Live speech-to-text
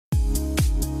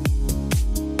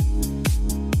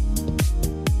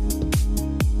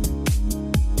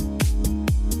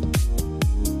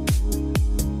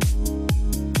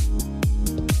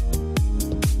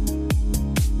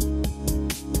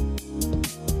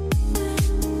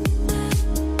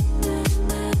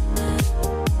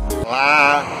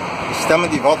Estamos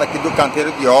de volta aqui do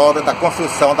canteiro de obra da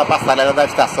construção da passarela da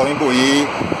estação em Buí,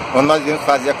 onde nós iremos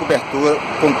fazer a cobertura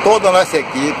com toda a nossa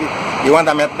equipe e o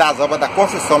andamento das obras da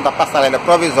construção da passarela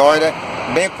provisória,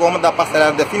 bem como da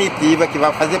passarela definitiva que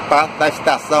vai fazer parte da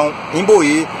estação em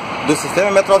Buí do Sistema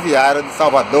Metroviário de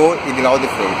Salvador e de Lauro de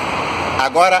Freitas.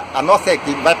 Agora a nossa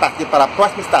equipe vai partir para a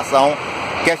próxima estação,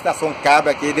 que é a estação Cabe,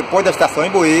 aqui depois da estação em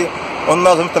Buí, onde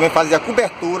nós vamos também fazer a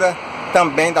cobertura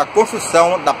também da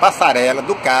construção da passarela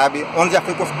do Cabe, onde já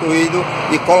foi construído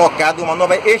e colocado uma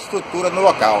nova estrutura no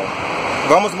local.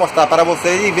 Vamos mostrar para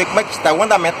vocês e ver como é que está o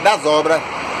andamento das obras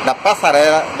da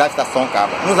passarela da estação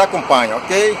Cabe. Nos acompanhe,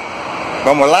 ok?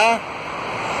 Vamos lá?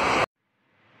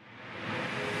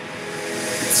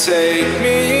 Take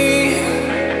me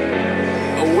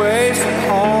away from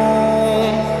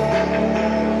home.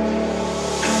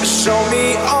 Show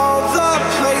me all the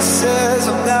places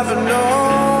I've never known.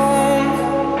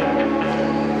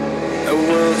 And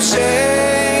we'll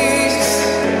chase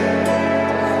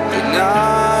the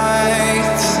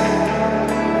night,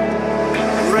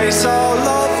 race all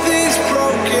of these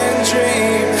broken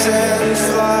dreams in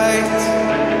flight.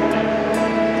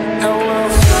 And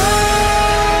we'll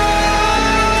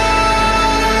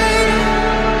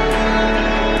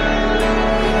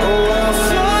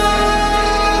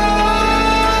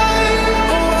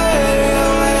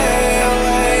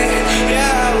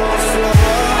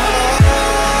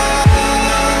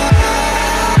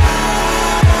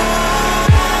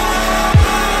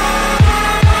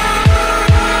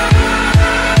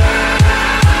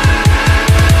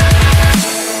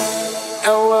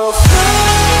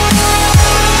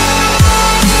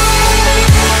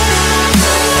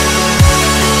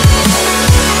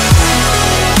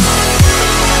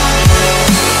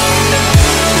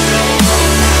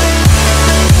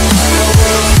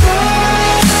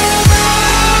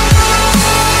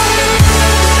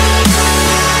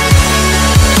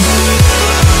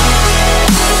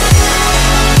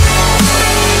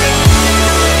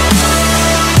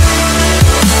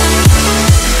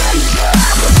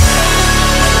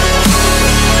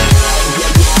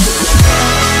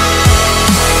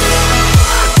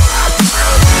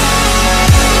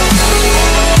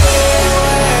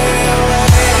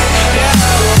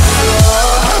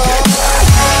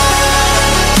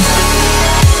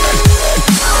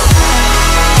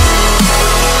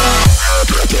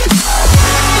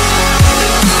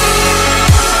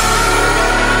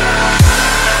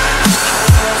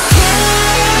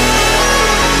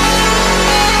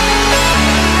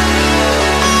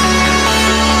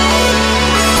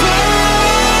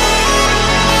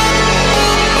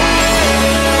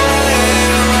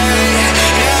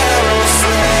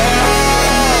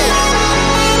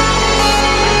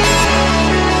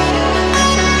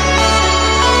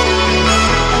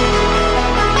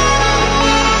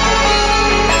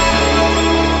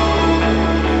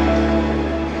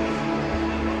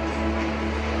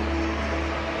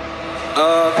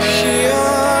up here,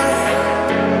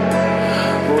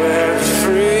 we're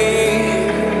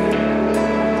free,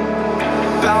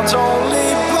 bound only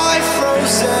by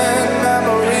frozen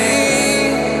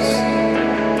memories,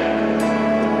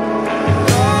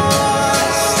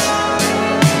 lost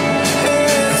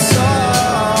in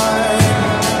time,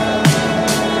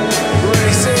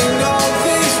 racing all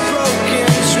these broken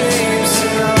dreams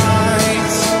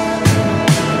tonight.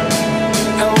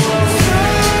 And we'll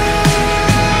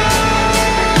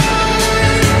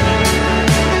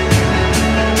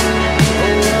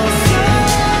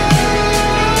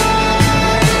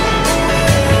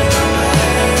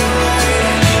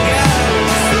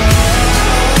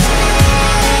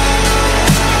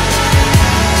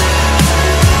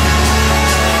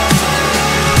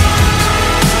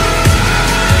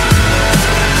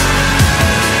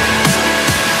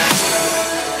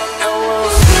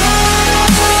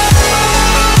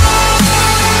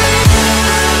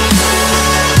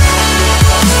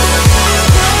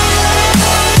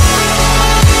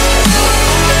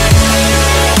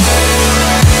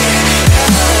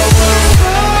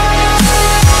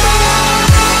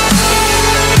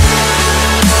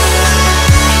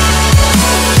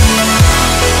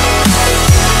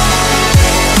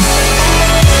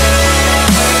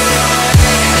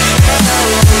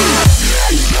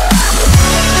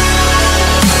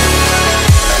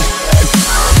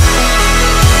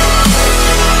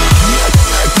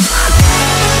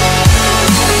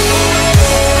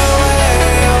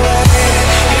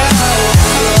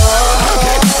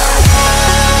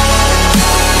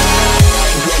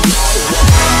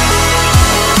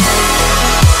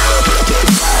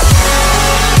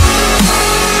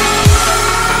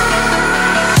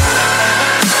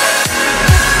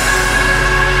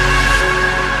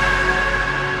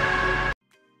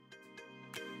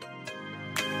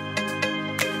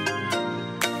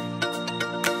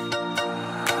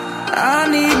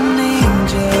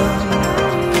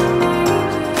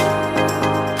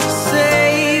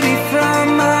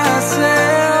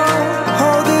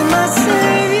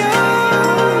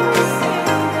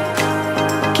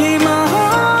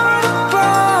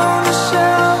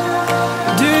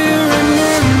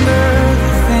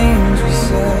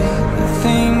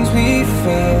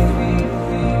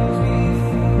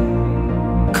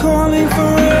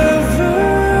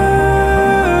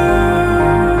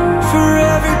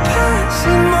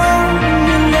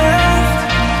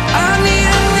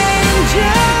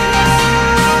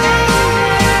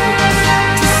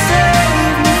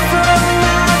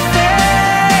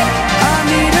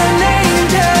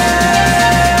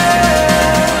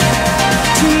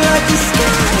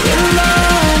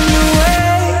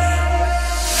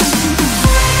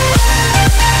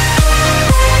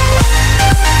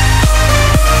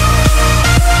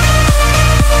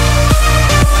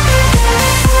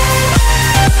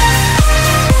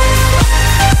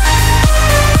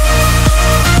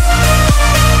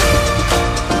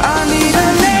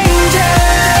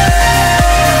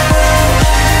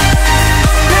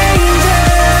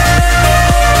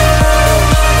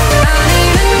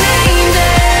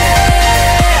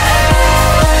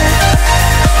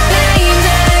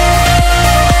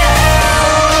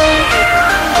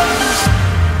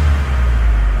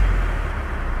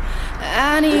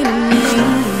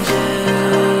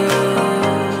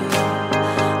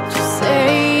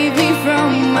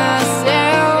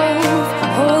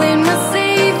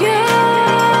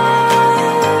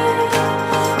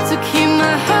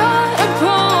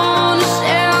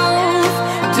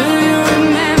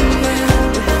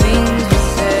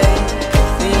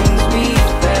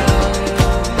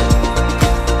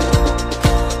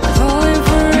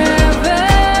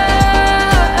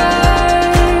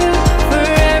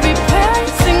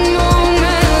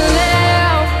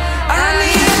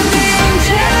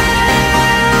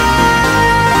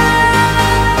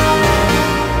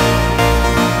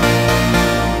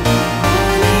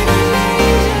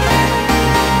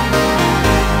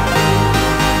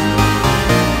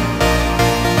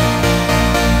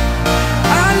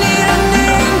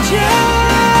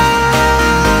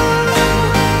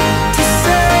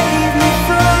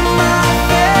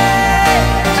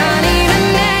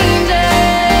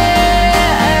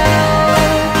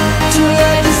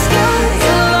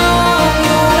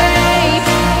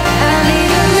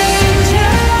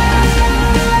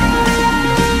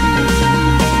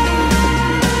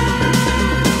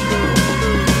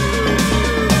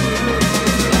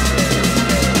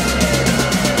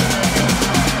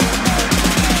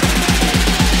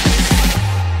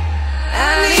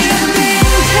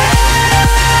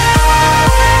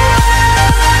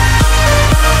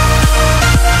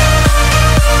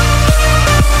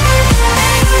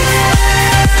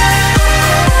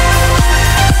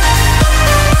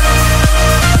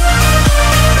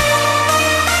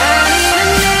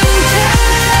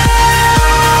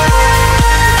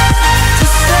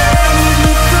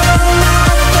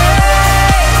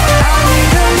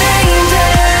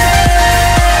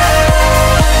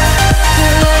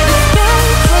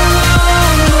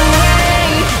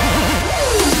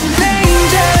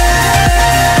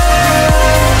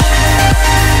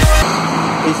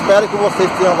vocês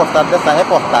tenham gostado dessa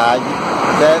reportagem,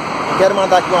 certo? Quero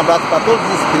mandar aqui um abraço para todos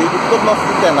os inscritos, todos os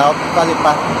nossos internautas que fazem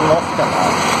parte do nosso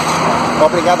canal.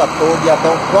 Obrigado a todos e até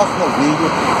o próximo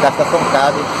vídeo da Estação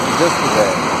Cabe, se Deus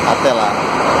quiser. Até lá.